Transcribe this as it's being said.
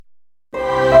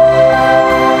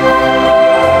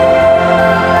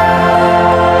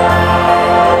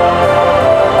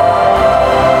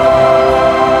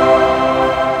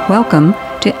Welcome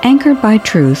to Anchored by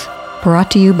Truth,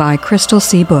 brought to you by Crystal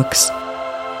Sea Books.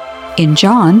 In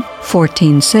John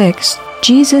 14:6,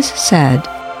 Jesus said,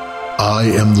 I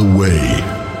am the way,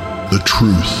 the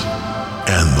truth,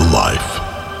 and the life.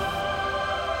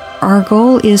 Our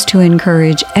goal is to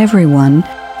encourage everyone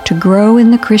to grow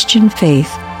in the Christian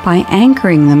faith by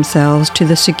anchoring themselves to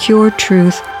the secure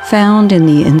truth found in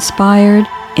the inspired,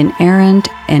 inerrant,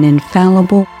 and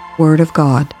infallible Word of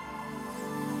God.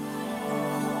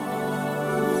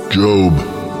 Job,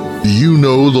 do you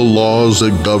know the laws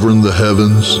that govern the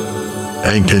heavens?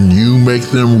 And can you make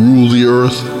them rule the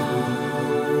earth?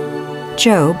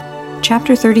 Job,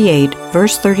 chapter 38,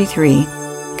 verse 33,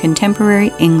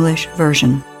 Contemporary English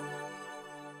Version.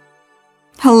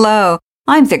 Hello,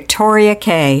 I'm Victoria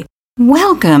Kay.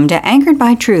 Welcome to Anchored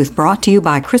by Truth, brought to you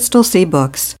by Crystal Sea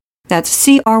Books. That's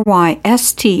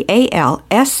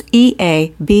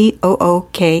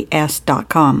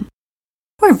CrystalSeabooks.com.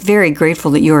 We're very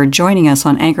grateful that you are joining us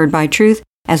on Anchored by Truth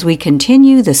as we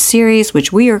continue the series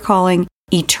which we are calling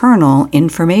Eternal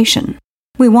Information.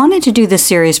 We wanted to do this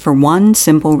series for one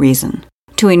simple reason: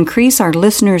 to increase our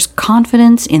listeners'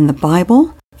 confidence in the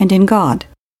Bible and in God.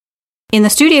 In the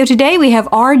studio today, we have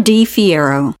R.D.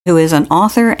 Fierro, who is an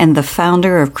author and the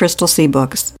founder of Crystal Sea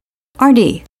Books.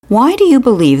 R.D., why do you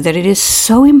believe that it is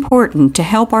so important to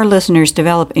help our listeners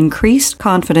develop increased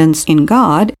confidence in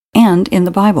God and in the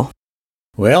Bible?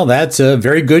 Well, that's a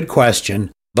very good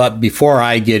question. But before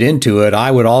I get into it,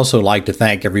 I would also like to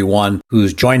thank everyone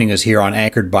who's joining us here on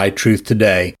Anchored by Truth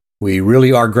today. We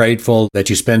really are grateful that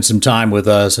you spend some time with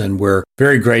us, and we're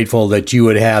very grateful that you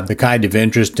would have the kind of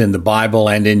interest in the Bible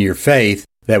and in your faith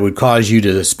that would cause you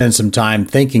to spend some time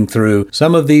thinking through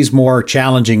some of these more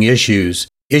challenging issues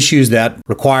that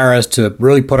require us to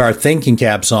really put our thinking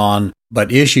caps on,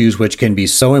 but issues which can be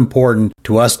so important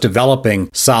to us developing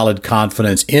solid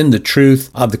confidence in the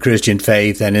truth of the Christian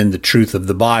faith and in the truth of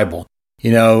the Bible.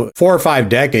 4 or 5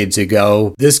 decades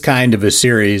ago, this kind of a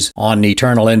series on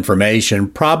eternal information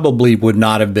probably would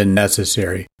not have been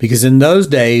necessary, because in those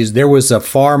days there was a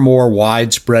far more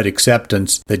widespread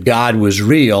acceptance that God was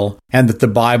real and that the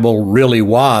Bible really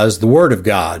was the Word of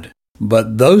God.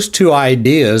 But those two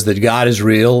ideas, that God is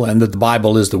real and that the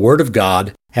Bible is the Word of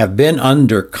God, have been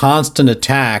under constant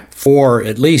attack for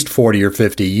at least 40 or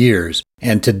 50 years.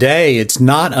 And today it's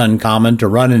not uncommon to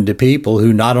run into people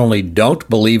who not only don't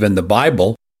believe in the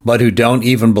Bible, but who don't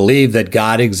even believe that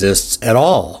God exists at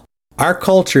all. Our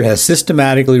culture has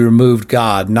systematically removed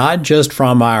God not just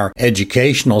from our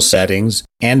educational settings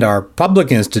and our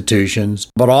public institutions,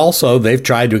 but also they've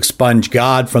tried to expunge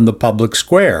God from the public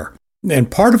square.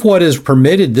 And part of what has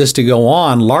permitted this to go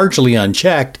on largely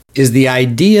unchecked is the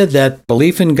idea that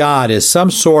belief in God is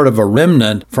some sort of a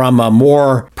remnant from a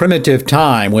more primitive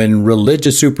time when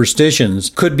religious superstitions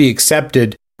could be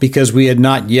accepted because we had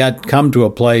not yet come to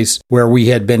a place where we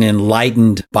had been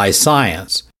enlightened by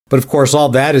science. But of course, all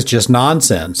that is just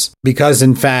nonsense, because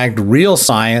in fact, real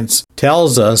science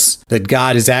tells us that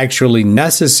God is actually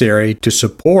necessary to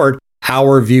support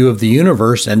our view of the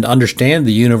universe and understand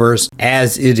the universe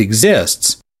as it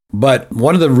exists. But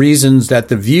one of the reasons that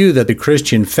the view that the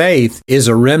Christian faith is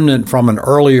a remnant from an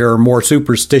earlier, more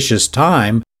superstitious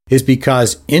time is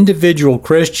because individual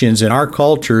Christians in our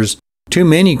cultures, too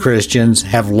many Christians,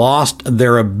 have lost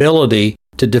their ability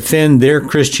to defend their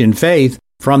Christian faith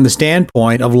from the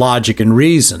standpoint of logic and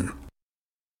reason.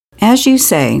 As you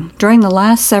say, during the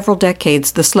last several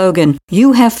decades, the slogan,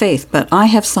 "You have faith, but I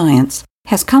have science,"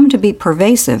 has come to be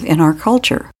pervasive in our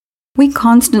culture. We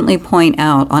constantly point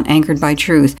out on Anchored by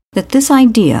Truth that this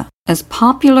idea, as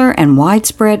popular and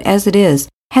widespread as it is,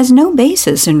 has no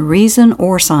basis in reason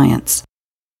or science.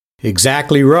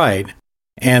 Exactly right.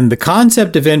 And the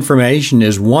concept of information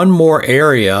is one more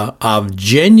area of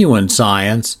genuine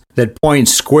science that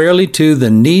points squarely to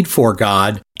the need for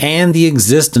God and the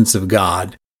existence of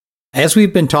God. As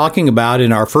we've been talking about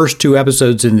in our first 2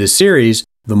 episodes in this series,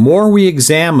 the more we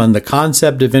examine the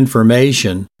concept of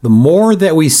information, the more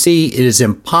that we see it is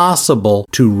impossible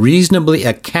to reasonably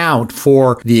account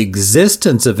for the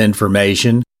existence of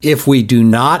information if we do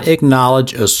not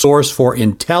acknowledge a source for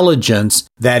intelligence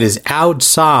that is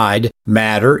outside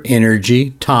matter,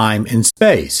 energy, time, and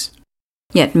space.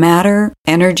 Yet matter,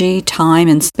 energy, time,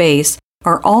 and space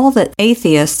are all that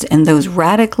atheists and those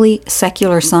radically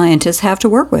secular scientists have to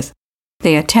work with.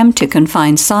 They attempt to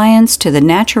confine science to the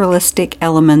naturalistic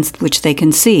elements which they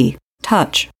can see,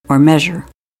 touch, or measure.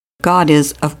 God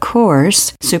is, of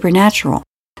course, supernatural.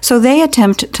 So they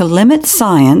attempt to limit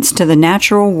science to the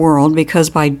natural world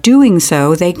because by doing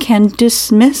so they can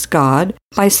dismiss God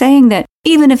by saying that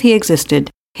even if he existed,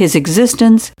 his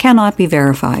existence cannot be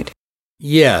verified.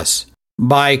 Yes,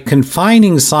 By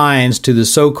confining science to the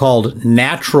so-called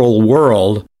natural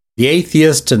world, the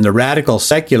atheists and the radical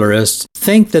secularists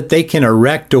think that they can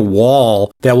erect a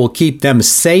wall that will keep them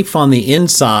safe on the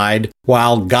inside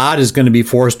while God is going to be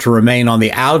forced to remain on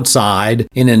the outside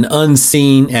in an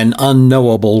unseen and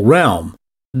unknowable realm.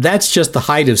 That's just the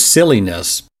height of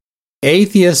silliness.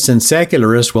 Atheists and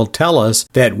secularists will tell us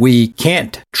that we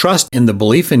can't trust in the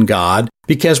belief in God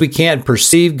because we can't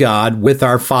perceive God with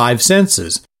our five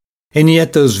senses. And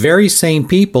yet those very same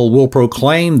people will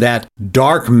proclaim that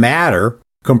dark matter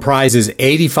comprises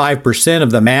 85%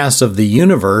 of the mass of the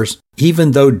universe,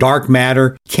 even though dark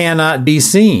matter cannot be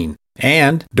seen.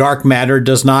 And dark matter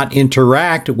does not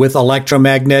interact with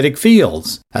electromagnetic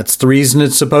fields. That's the reason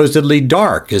it's supposedly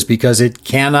dark, is because it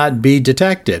cannot be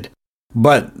detected.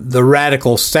 But the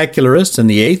radical secularists and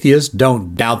the atheists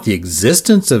don't doubt the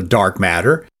existence of dark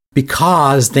matter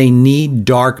because they need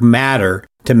dark matter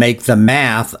to make the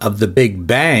math of the Big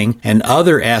Bang and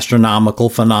other astronomical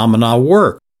phenomena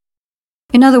work.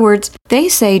 In other words, they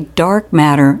say dark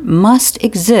matter must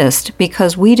exist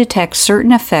because we detect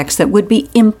certain effects that would be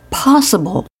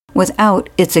impossible without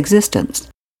its existence.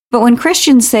 But when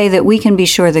Christians say that we can be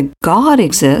sure that God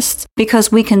exists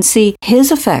because we can see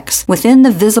His effects within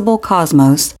the visible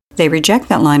cosmos, they reject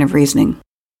that line of reasoning.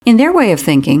 In their way of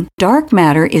thinking, dark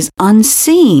matter is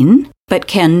unseen but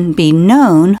can be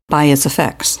known by its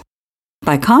effects.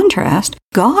 By contrast,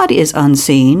 God is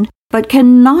unseen but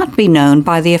cannot be known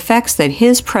by the effects that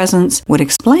His presence would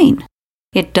explain.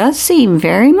 It does seem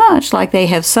very much like they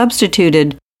have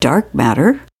substituted dark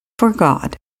matter for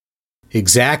God.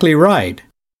 Exactly right.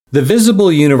 The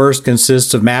visible universe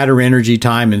consists of matter, energy,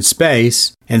 time, and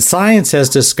space, and science has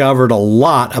discovered a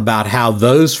lot about how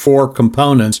those four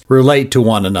components relate to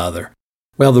one another.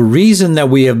 Well, the reason that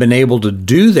we have been able to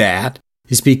do that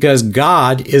is because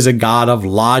God is a God of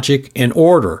logic and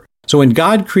order. So when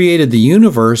God created the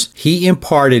universe, He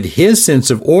imparted His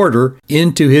sense of order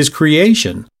into His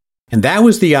creation. And that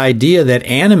was the idea that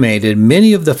animated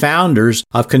many of the founders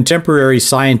of contemporary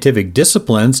scientific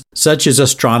disciplines, such as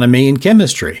astronomy and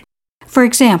chemistry. For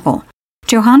example,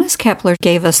 Johannes Kepler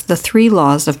gave us the 3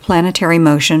 laws of planetary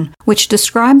motion, which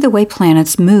describe the way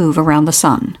planets move around the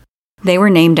sun. They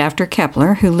were named after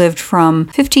Kepler, who lived from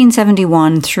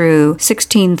 1571 through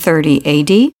 1630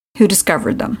 AD, who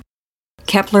discovered them.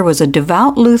 Kepler was a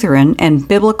devout Lutheran and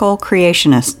biblical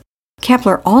creationist.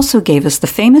 Kepler also gave us the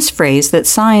famous phrase that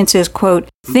science is, quote,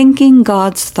 thinking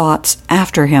God's thoughts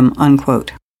after him,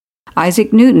 unquote.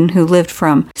 Isaac Newton, who lived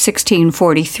from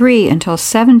 1643 until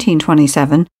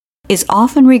 1727, is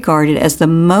often regarded as the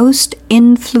most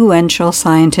influential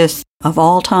scientist of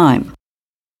all time.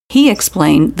 He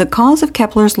explained the cause of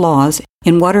Kepler's laws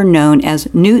in what are known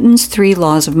as Newton's 3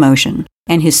 laws of motion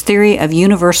and his theory of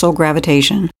universal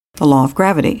gravitation, the law of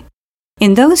gravity.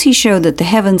 In those, he showed that the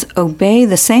heavens obey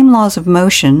the same laws of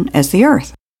motion as the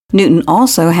earth. Newton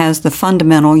also has the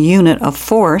fundamental unit of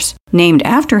force, named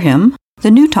after him,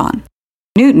 the Newton.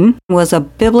 Newton was a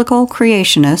biblical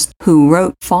creationist who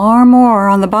wrote far more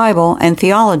on the Bible and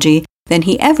theology than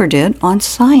he ever did on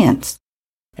science.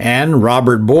 And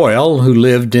Robert Boyle, who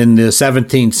lived in the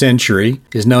 17th century,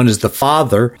 is known as the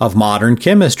father of modern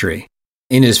chemistry.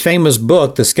 In his famous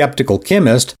book, The Skeptical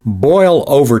Chemist, Boyle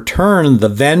overturned the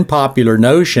then popular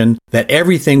notion that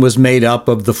everything was made up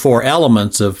of the 4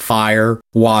 elements of fire,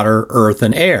 water, earth,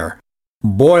 and air.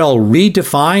 Boyle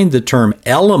redefined the term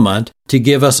element to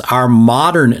give us our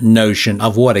modern notion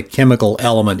of what a chemical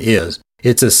element is.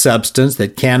 It's a substance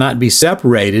that cannot be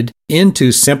separated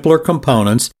into simpler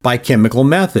components by chemical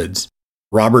methods.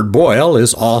 Robert Boyle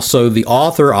is also the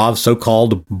author of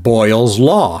so-called Boyle's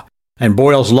Law. And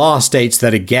Boyle's Law states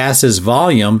that a gas's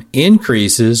volume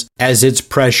increases as its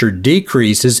pressure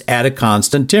decreases at a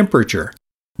constant temperature.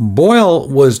 Boyle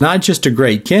was not just a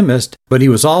great chemist, but he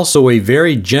was also a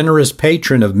very generous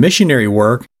patron of missionary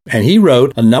work, and he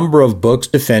wrote a number of books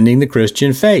defending the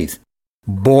Christian faith.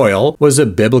 Boyle was a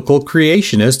biblical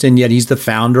creationist, and yet he's the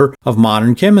founder of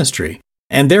modern chemistry.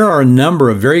 And there are a number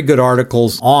of very good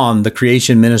articles on the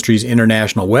Creation Ministries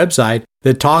International website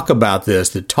that talk about this,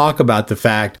 that talk about the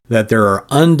fact that there are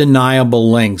undeniable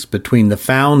links between the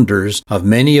founders of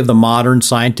many of the modern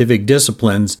scientific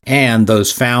disciplines and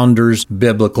those founders'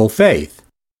 biblical faith.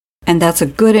 And that's a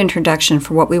good introduction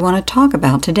for what we want to talk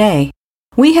about today.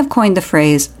 We have coined the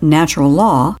phrase natural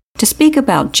law to speak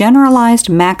about generalized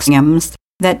maxims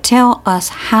that tell us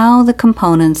how the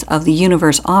components of the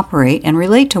universe operate and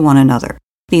relate to one another.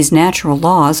 These natural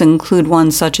laws include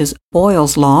ones such as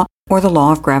Boyle's Law or the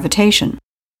law of gravitation.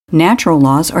 Natural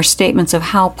laws are statements of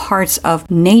how parts of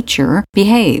nature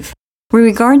behave. We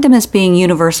regard them as being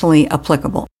universally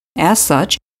applicable. As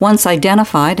such, Once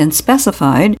identified and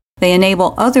specified, they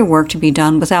enable other work to be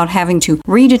done without having to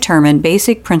redetermine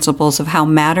basic principles of how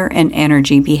matter and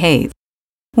energy behave.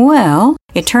 Well,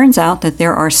 it turns out that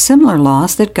there are similar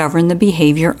laws that govern the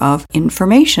behavior of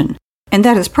information. And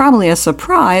that is probably a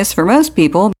surprise for most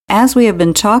people. As we have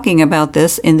been talking about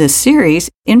this in this series,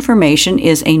 information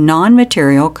is a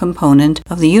non-material component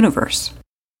of the universe.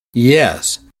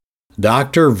 Yes.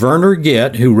 Dr. Werner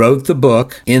Gitt, who wrote the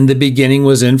book, In the Beginning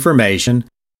Was Information,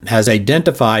 has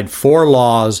identified 4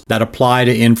 laws that apply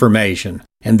to information.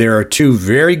 And there are 2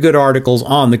 very good articles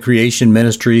on the Creation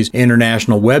Ministries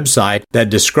International website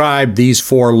that describe these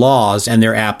 4 laws and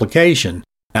their application.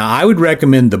 Now, I would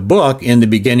recommend the book, In the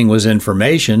Beginning Was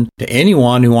Information, to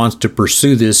anyone who wants to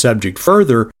pursue this subject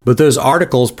further, but those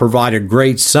articles provide a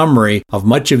great summary of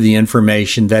much of the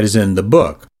information that is in the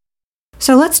book.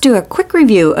 So let's do a quick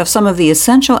review of some of the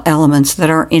essential elements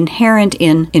that are inherent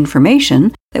in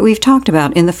information that we've talked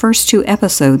about in the first 2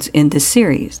 episodes in this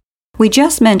series. We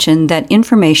just mentioned that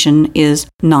information is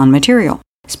non-material.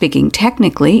 Speaking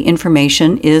technically,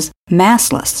 information is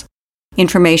massless.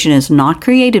 Information is not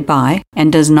created by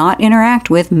and does not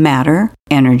interact with matter,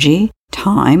 energy,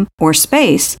 time, or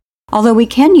space, although we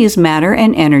can use matter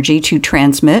and energy to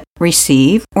transmit,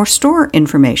 receive, or store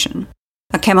information.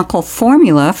 A chemical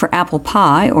formula for apple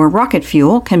pie or rocket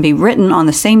fuel can be written on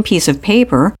the same piece of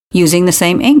paper using the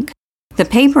same ink. The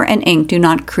paper and ink do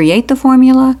not create the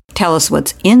formula, tell us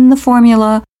what's in the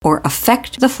formula, or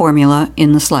affect the formula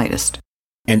in the slightest.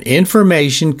 And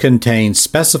information contains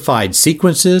specified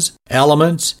sequences,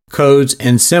 elements, codes,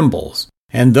 and symbols.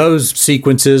 And those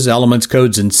sequences, elements,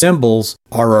 codes, and symbols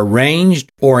are arranged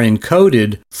or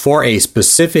encoded for a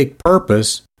specific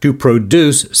purpose to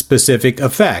produce specific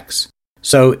effects.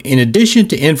 So, in addition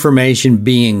to information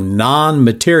being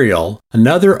non-material,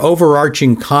 another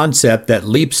overarching concept that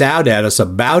leaps out at us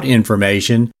about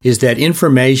information is that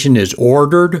information is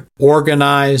ordered,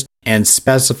 organized, and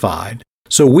specified.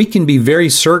 So we can be very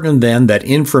certain then that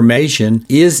information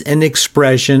is an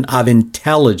expression of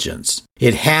intelligence.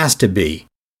 It has to be.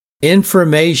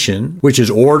 Information, which is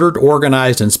ordered,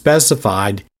 organized, and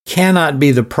specified, cannot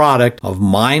be the product of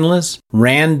mindless,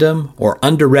 random, or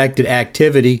undirected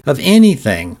activity of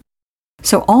anything.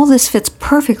 So all this fits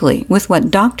perfectly with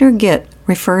what Dr. Gitt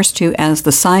refers to as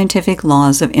the scientific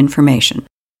laws of information.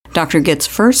 Dr. Gitt's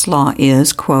first law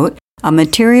is, quote, "A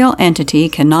material entity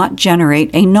cannot generate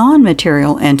a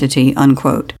non-material entity,"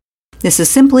 unquote. This is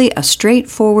simply a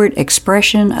straightforward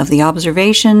expression of the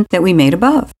observation that we made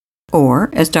above. Or,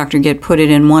 as Dr. Gitt put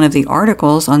it in one of the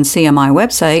articles on CMI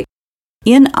website,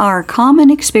 "In our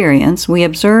common experience, we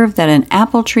observe that an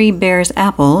apple tree bears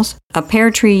apples, a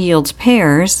pear tree yields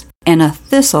pears, and a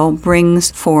thistle brings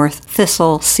forth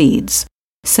thistle seeds.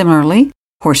 Similarly,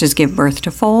 horses give birth to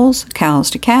foals,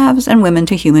 cows to calves, and women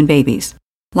to human babies.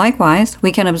 Likewise,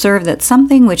 we can observe that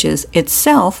something which is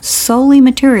itself solely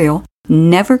material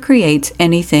never creates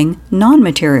anything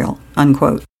non-material,"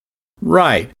 unquote.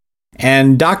 Right.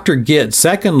 And Dr. Gitt's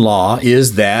second law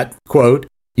is that, quote,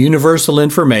 "Universal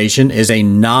information is a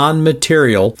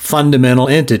non-material fundamental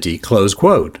entity," close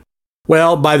quote.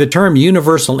 Well, by the term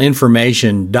universal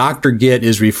information, Dr. Gitt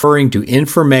is referring to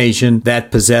information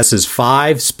that possesses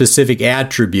 5 specific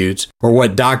attributes, or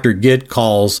what Dr. Gitt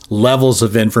calls levels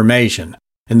of information.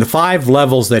 And the 5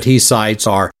 levels that he cites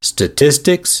are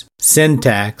statistics,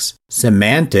 syntax,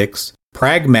 semantics,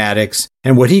 pragmatics,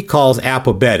 and what he calls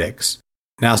apodictics.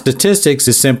 Now, statistics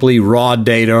is simply raw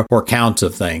data or counts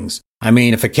of things. I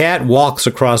mean, if a cat walks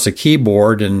across a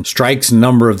keyboard and strikes a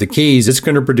number of the keys, it's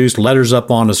going to produce letters up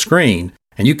on a screen.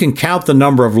 And you can count the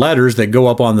number of letters that go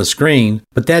up on the screen,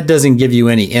 but that doesn't give you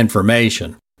any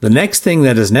information. The next thing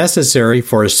that is necessary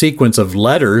for a sequence of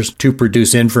letters to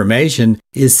produce information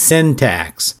is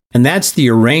syntax. And that's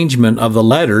the arrangement of the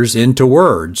letters into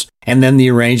words, and then the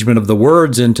arrangement of the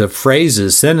words into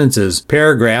phrases, sentences,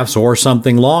 paragraphs, or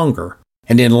something longer.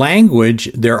 And in language,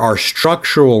 there are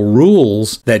structural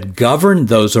rules that govern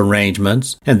those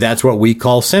arrangements, and that's what we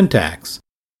call syntax.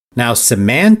 Now,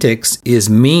 semantics is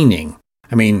meaning.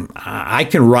 I mean, I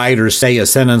can write or say a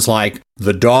sentence like,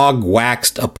 "The dog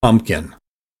waxed a pumpkin."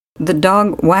 The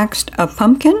dog waxed a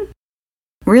pumpkin?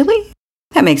 Really?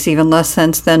 That makes even less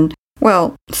sense than,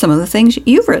 well, some of the things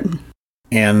you've written.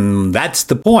 And that's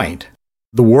the point.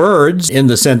 The words in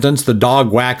the sentence, "The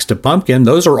dog waxed a pumpkin,"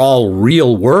 those are all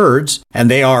real words, and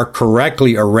they are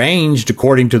correctly arranged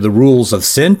according to the rules of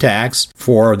syntax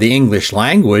for the English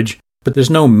language, but there's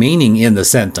no meaning in the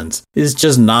sentence. It's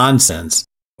just nonsense.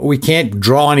 We can't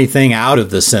draw anything out of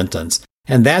the sentence,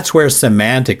 and that's where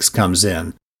semantics comes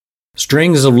in.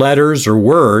 Strings of letters or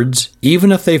words,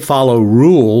 even if they follow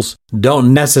rules,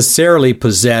 don't necessarily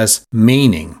possess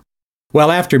meaning. Well,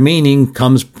 after meaning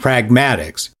comes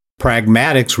pragmatics.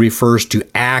 Pragmatics refers to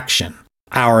action.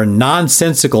 Our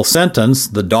nonsensical sentence,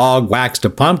 the dog waxed a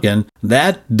pumpkin,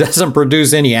 that doesn't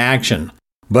produce any action.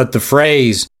 But the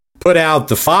phrase, put out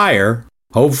the fire,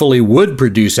 hopefully would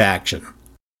produce action.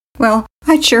 Well,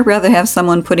 I'd sure rather have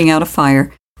someone putting out a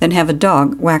fire than have a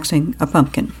dog waxing a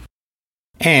pumpkin.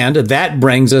 And that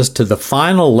brings us to the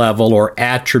final level or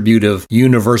attribute of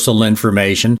universal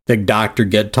information that Dr.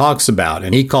 Gitt talks about,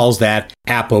 and he calls that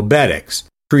apobetics,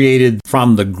 created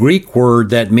from the Greek word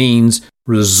that means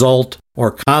result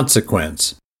or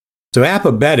consequence. So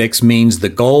apobetics means the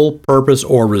goal, purpose,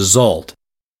 or result.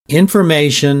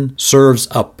 Information serves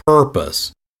a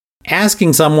purpose.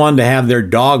 Asking someone to have their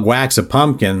dog wax a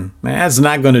pumpkin, that's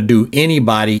not going to do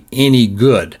anybody any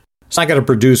good. It's not going to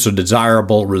produce a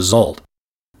desirable result.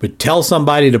 But tell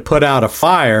somebody to put out a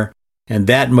fire, and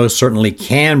that most certainly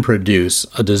can produce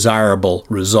a desirable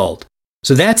result.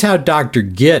 So that's how Dr.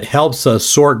 Gitt helps us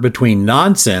sort between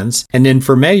nonsense and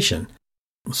information.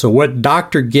 So what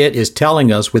Dr. Gitt is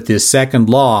telling us with this second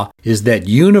law is that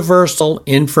universal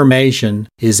information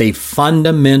is a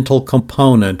fundamental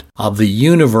component of the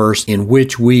universe in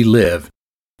which we live.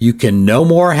 You can no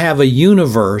more have a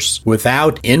universe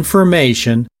without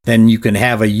information than you can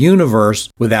have a universe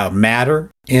without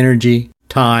matter, energy,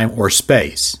 time, or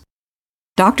space.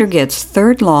 Dr. Gitt's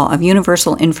third law of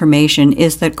universal information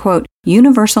is that, quote,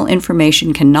 universal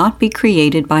information cannot be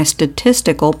created by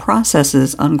statistical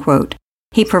processes, unquote.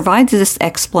 He provides this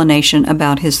explanation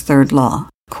about his third law.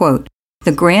 Quote,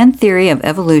 the grand theory of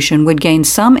evolution would gain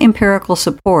some empirical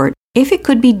support if it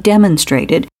could be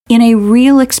demonstrated in a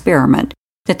real experiment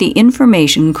that the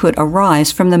information could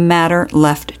arise from the matter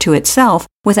left to itself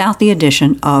without the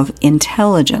addition of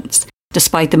intelligence.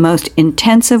 Despite the most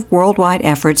intensive worldwide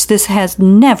efforts, this has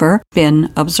never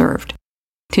been observed.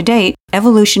 To date,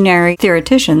 evolutionary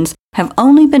theoreticians have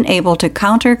only been able to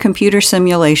counter computer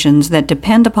simulations that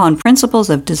depend upon principles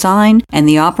of design and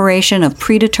the operation of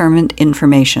predetermined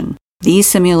information. These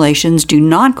simulations do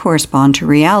not correspond to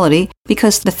reality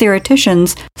because the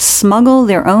theoreticians smuggle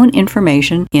their own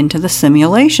information into the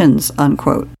simulations,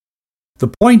 unquote.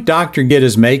 The point Dr. Gitt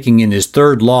is making in his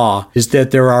third law is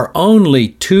that there are only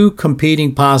two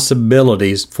competing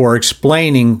possibilities for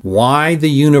explaining why the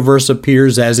universe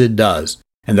appears as it does.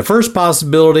 And the first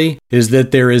possibility is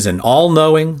that there is an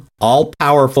all-knowing,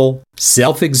 all-powerful,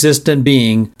 self-existent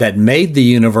being that made the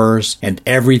universe and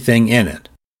everything in it.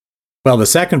 Well, the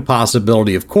second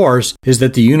possibility, of course, is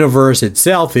that the universe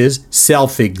itself is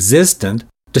self-existent,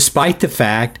 despite the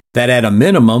fact that at a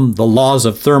minimum, the laws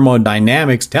of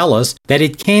thermodynamics tell us that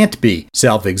it can't be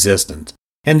self-existent.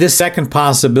 And this second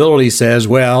possibility says,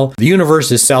 well, the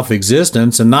universe is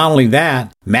self-existent, and not only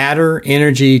that, matter,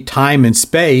 energy, time, and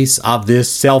space of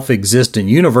this self-existent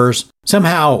universe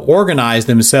somehow organize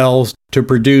themselves to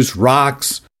produce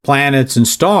rocks, planets, and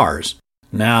stars.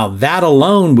 Now, that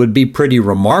alone would be pretty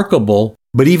remarkable,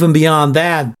 but even beyond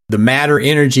that, the matter,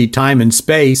 energy, time, and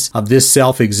space of this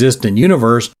self-existent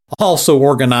universe also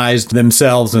organized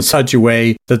themselves in such a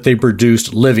way that they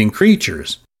produced living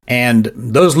creatures. And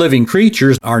those living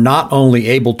creatures are not only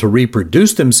able to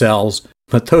reproduce themselves,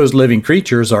 but those living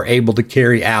creatures are able to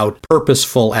carry out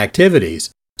purposeful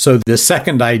activities. So the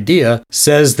second idea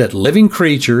says that living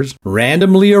creatures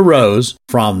randomly arose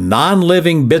from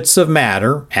non-living bits of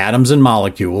matter, atoms and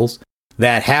molecules,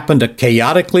 that happen to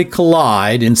chaotically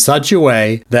collide in such a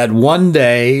way that one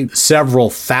day several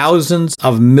thousands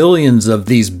of millions of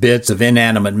these bits of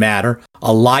inanimate matter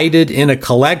alighted in a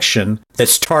collection that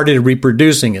started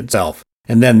reproducing itself.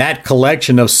 And then that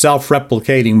collection of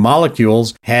self-replicating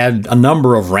molecules had a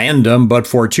number of random but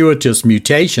fortuitous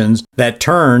mutations that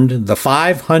turned the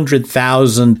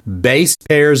 500,000 base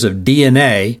pairs of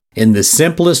DNA in the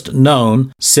simplest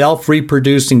known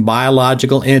self-reproducing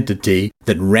biological entity,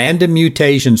 that random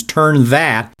mutations turned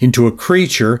that into a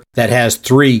creature that has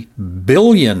 3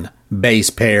 billion base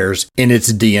pairs in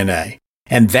its DNA.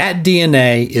 And that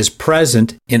DNA is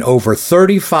present in over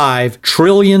 35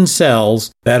 trillion cells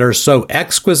that are so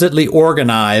exquisitely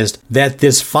organized that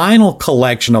this final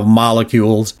collection of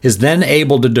molecules is then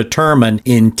able to determine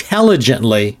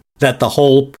intelligently that the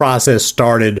whole process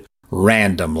started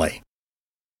randomly.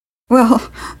 Well,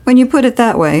 when you put it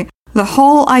that way, the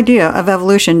whole idea of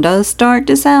evolution does start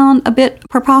to sound a bit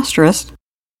preposterous.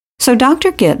 So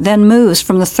Dr. Gitt then moves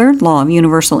from the third law of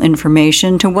universal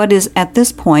information to what is at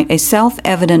this point a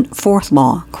self-evident fourth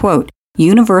law. Quote,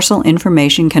 universal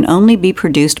information can only be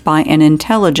produced by an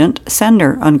intelligent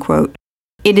sender, unquote.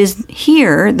 It is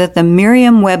here that the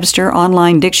Merriam-Webster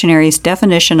Online Dictionary's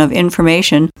definition of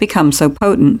information becomes so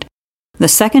potent. The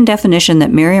second definition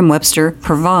that Merriam-Webster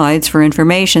provides for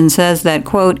information says that,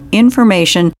 quote,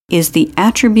 information is the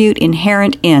attribute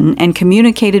inherent in and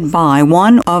communicated by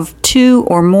one of two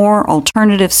or more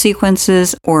alternative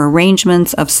sequences or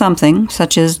arrangements of something,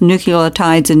 such as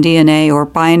nucleotides in DNA or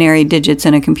binary digits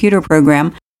in a computer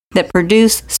program, that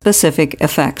produce specific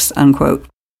effects, unquote.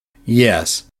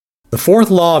 Yes. The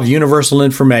fourth law of universal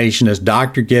information, as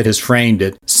Dr. Gitt has framed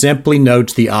it, simply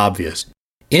notes the obvious.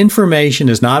 Information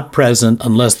is not present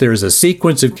unless there is a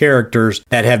sequence of characters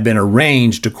that have been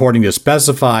arranged according to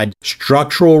specified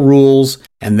structural rules,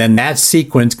 and then that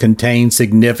sequence contains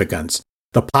significance,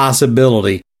 the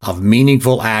possibility of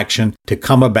meaningful action to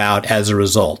come about as a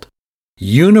result.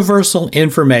 Universal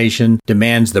information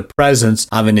demands the presence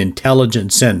of an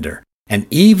intelligent sender, and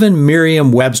even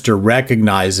Merriam-Webster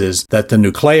recognizes that the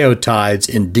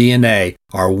nucleotides in DNA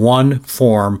are one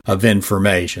form of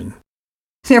information.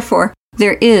 Therefore,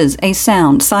 there is a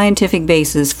sound scientific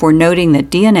basis for noting that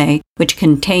DNA, which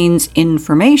contains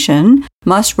information,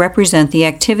 must represent the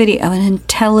activity of an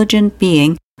intelligent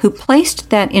being who placed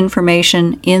that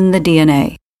information in the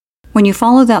DNA. When you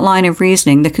follow that line of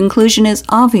reasoning, the conclusion is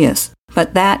obvious,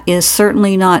 but that is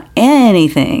certainly not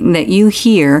anything that you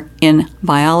hear in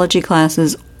biology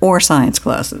classes or science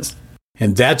classes.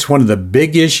 And that's one of the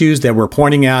big issues that we're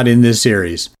pointing out in this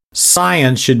series.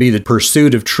 Science should be the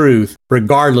pursuit of truth,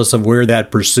 regardless of where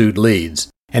that pursuit leads.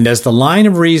 And as the line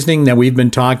of reasoning that we've been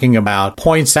talking about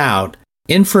points out,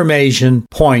 information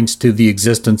points to the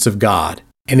existence of God.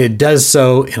 And it does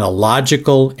so in a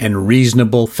logical and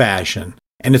reasonable fashion.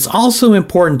 And it's also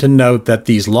important to note that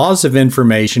these laws of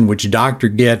information, which Dr.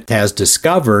 Gitt has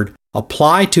discovered,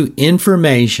 apply to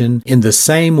information in the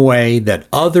same way that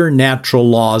other natural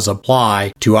laws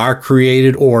apply to our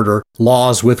created order,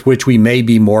 laws with which we may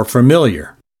be more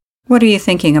familiar. What are you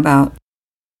thinking about?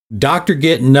 Dr.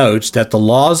 Gitt notes that the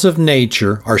laws of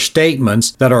nature are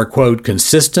statements that are, quote,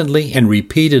 consistently and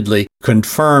repeatedly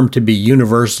confirmed to be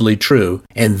universally true,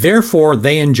 and therefore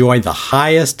they enjoy the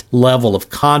highest level of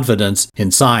confidence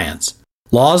in science.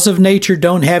 Laws of nature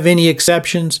don't have any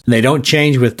exceptions, and they don't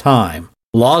change with time.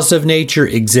 Laws of nature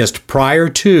exist prior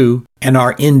to and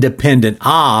are independent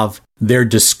of their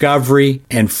discovery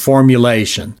and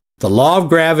formulation. The law of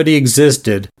gravity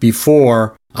existed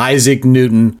before Isaac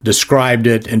Newton described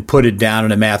it and put it down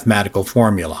in a mathematical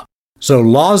formula. So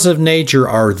laws of nature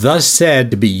are thus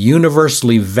said to be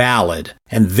universally valid,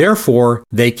 and therefore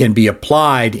they can be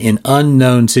applied in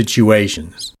unknown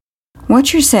situations.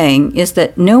 What you're saying is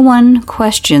that no one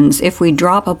questions if we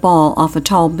drop a ball off a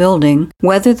tall building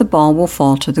whether the ball will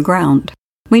fall to the ground.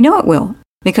 We know it will,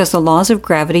 because the laws of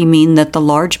gravity mean that the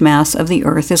large mass of the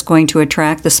Earth is going to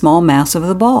attract the small mass of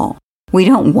the ball. We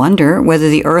don't wonder whether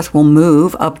the Earth will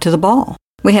move up to the ball.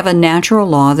 We have a natural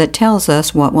law that tells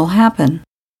us what will happen.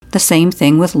 The same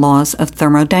thing with laws of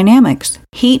thermodynamics.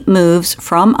 Heat moves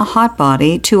from a hot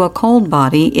body to a cold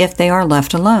body if they are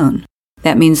left alone.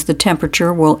 That means the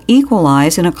temperature will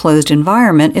equalize in a closed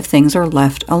environment if things are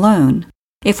left alone.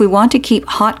 If we want to keep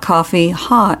hot coffee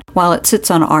hot while it sits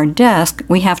on our desk,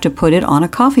 we have to put it on a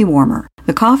coffee warmer.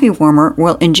 The coffee warmer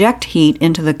will inject heat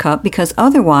into the cup because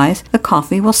otherwise the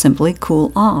coffee will simply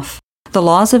cool off. The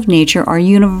laws of nature are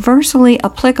universally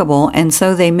applicable, and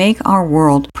so they make our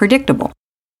world predictable.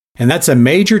 And that's a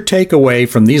major takeaway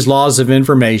from these laws of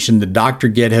information that Dr.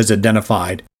 Gitt has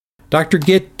identified. Dr.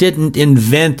 Gitt didn't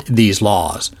invent these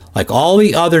laws. Like all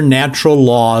the other natural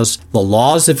laws, the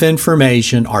laws of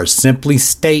information are simply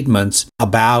statements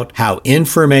about how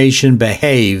information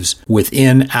behaves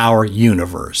within our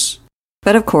universe.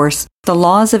 But of course, the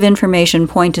laws of information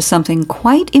point to something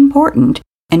quite important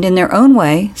and in their own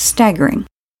way staggering.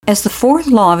 As the fourth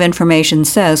law of information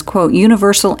says, quote,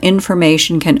 universal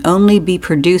information can only be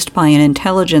produced by an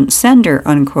intelligent sender,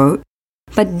 unquote,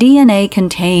 but DNA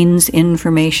contains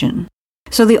information.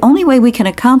 So the only way we can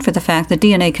account for the fact that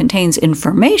DNA contains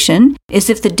information is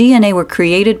if the DNA were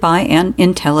created by an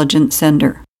intelligent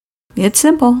sender. It's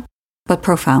simple, but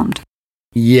profound.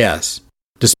 Yes.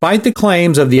 Despite the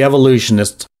claims of the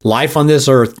evolutionists, life on this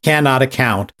earth cannot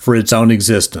account for its own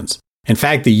existence. In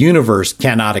fact, the universe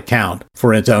cannot account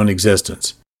for its own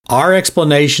existence. Our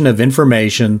explanation of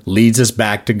information leads us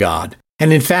back to God.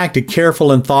 And in fact, a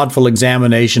careful and thoughtful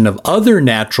examination of other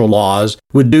natural laws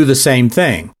would do the same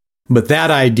thing. But that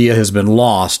idea has been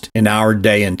lost in our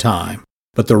day and time.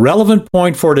 But the relevant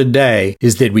point for today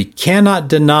is that we cannot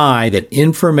deny that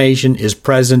information is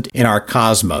present in our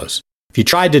cosmos. If you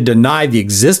tried to deny the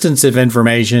existence of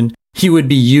information, you would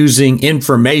be using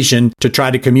information to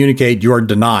try to communicate your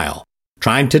denial.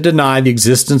 Trying to deny the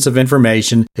existence of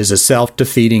information is a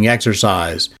self-defeating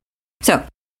exercise. So,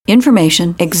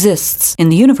 information exists in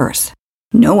the universe.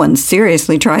 No one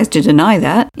seriously tries to deny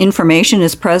that. Information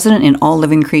is present in all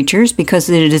living creatures because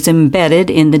it is embedded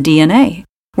in the DNA.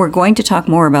 We're going to talk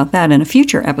more about that in a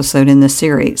future episode in this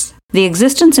series. The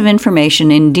existence of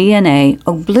information in DNA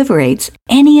obliterates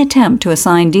any attempt to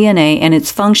assign DNA and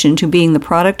its function to being the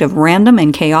product of random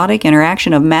and chaotic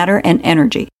interaction of matter and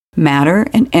energy. Matter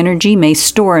and energy may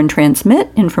store and transmit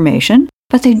information,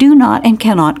 but they do not and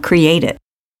cannot create it.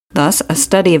 Thus, a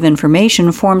study of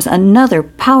information forms another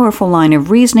powerful line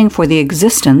of reasoning for the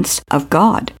existence of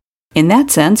God. In that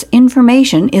sense,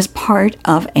 information is part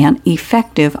of an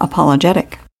effective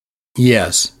apologetic.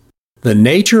 Yes. The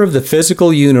nature of the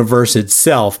physical universe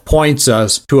itself points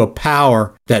us to a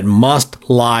power that must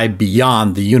lie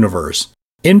beyond the universe.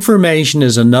 Information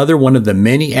is another one of the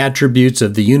many attributes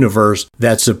of the universe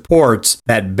that supports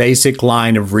that basic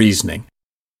line of reasoning.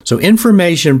 So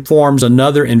information forms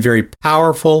another and very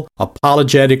powerful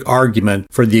apologetic argument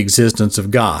for the existence of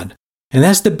God. And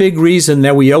that's the big reason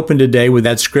that we open today with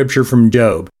that scripture from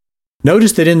Job.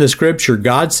 Notice that in the scripture,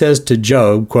 God says to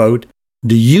Job, quote,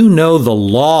 "Do you know the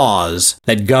laws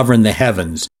that govern the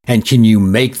heavens, and can you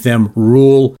make them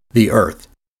rule the earth?"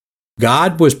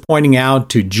 God was pointing out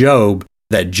to Job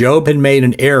that Job had made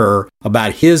an error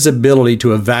about his ability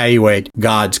to evaluate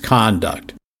God's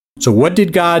conduct. So what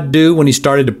did God do when he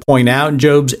started to point out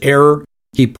Job's error?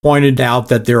 He pointed out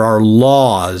that there are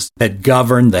laws that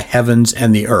govern the heavens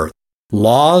and the earth.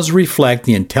 Laws reflect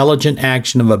the intelligent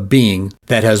action of a being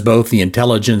that has both the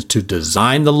intelligence to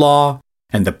design the law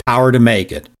and the power to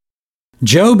make it.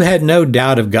 Job had no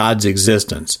doubt of God's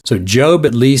existence, so Job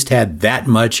at least had that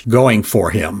much going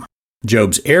for him.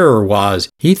 Job's error was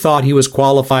he thought he was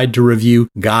qualified to review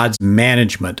God's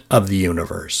management of the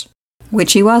universe.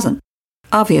 Which he wasn't,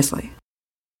 obviously.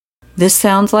 This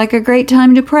sounds like a great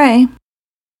time to pray.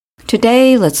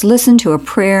 Today, let's listen to a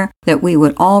prayer that we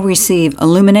would all receive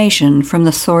illumination from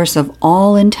the source of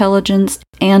all intelligence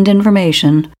and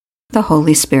information, the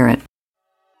Holy Spirit.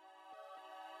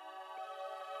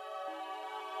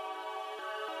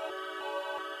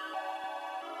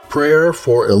 Prayer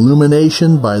for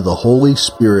illumination by the Holy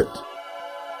Spirit.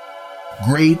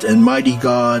 Great and mighty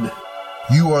God,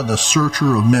 you are the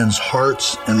searcher of men's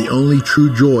hearts and the only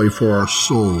true joy for our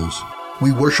souls.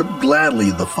 We worship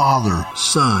gladly the Father,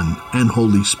 Son, and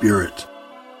Holy Spirit.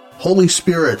 Holy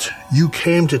Spirit, you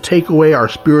came to take away our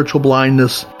spiritual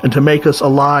blindness and to make us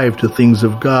alive to things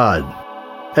of God.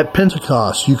 At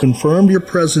Pentecost, you confirmed your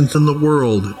presence in the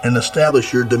world and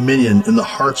established your dominion in the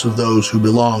hearts of those who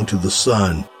belong to the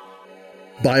Son.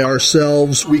 By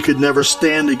ourselves, we could never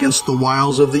stand against the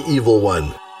wiles of the evil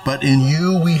one. But in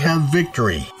you we have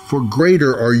victory, for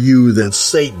greater are you than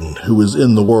Satan who is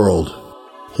in the world.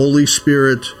 Holy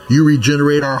Spirit, you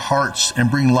regenerate our hearts and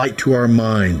bring light to our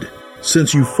mind.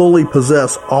 Since you fully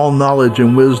possess all knowledge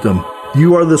and wisdom,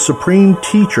 you are the supreme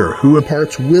teacher who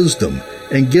imparts wisdom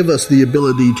and give us the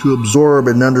ability to absorb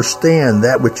and understand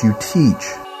that which you teach.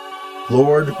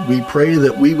 Lord, we pray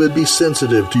that we would be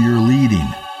sensitive to your leading.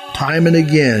 Time and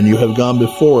again you have gone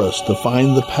before us to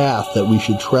find the path that we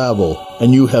should travel,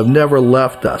 and you have never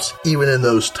left us, even in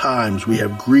those times we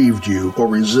have grieved you or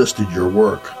resisted your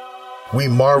work. We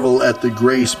marvel at the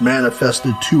grace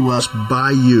manifested to us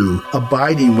by you,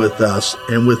 abiding with us,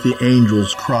 and with the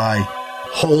angels cry,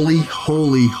 "Holy,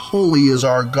 holy, holy is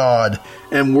our God,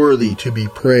 and worthy to be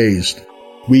praised."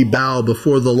 We bow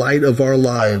before the light of our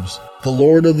lives, the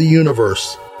Lord of the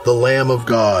universe, the Lamb of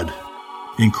God.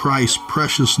 In Christ's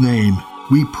precious name,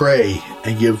 we pray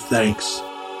and give thanks.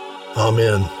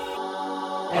 Amen.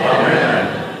 Amen.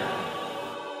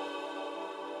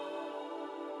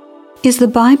 Is the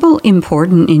Bible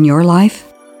important in your life?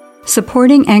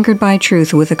 Supporting Anchored by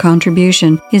Truth with a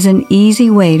contribution is an easy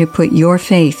way to put your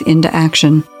faith into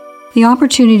action. The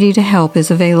opportunity to help is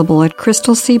available at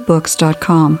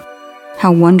crystalseabooks.com.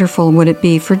 How wonderful would it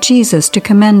be for Jesus to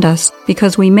commend us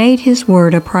because we made His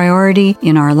Word a priority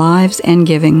in our lives and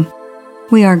giving.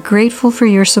 We are grateful for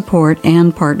your support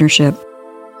and partnership.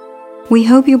 We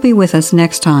hope you'll be with us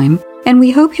next time, and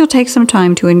we hope you'll take some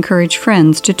time to encourage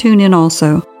friends to tune in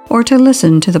also, or to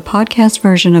listen to the podcast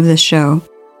version of this show.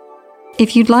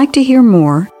 If you'd like to hear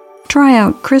more, try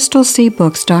out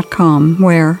crystalseabooks.com,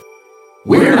 where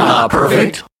we're not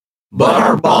perfect, but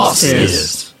our boss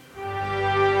is.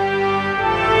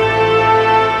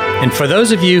 And for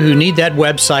those of you who need that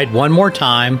website one more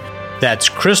time, that's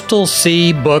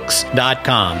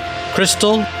crystalseabooks.com.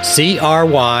 Crystal, CRYSTAL,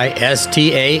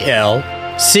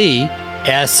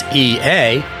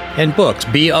 CSEA, and books,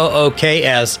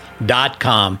 BOOKS.com.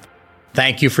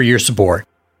 Thank you for your support.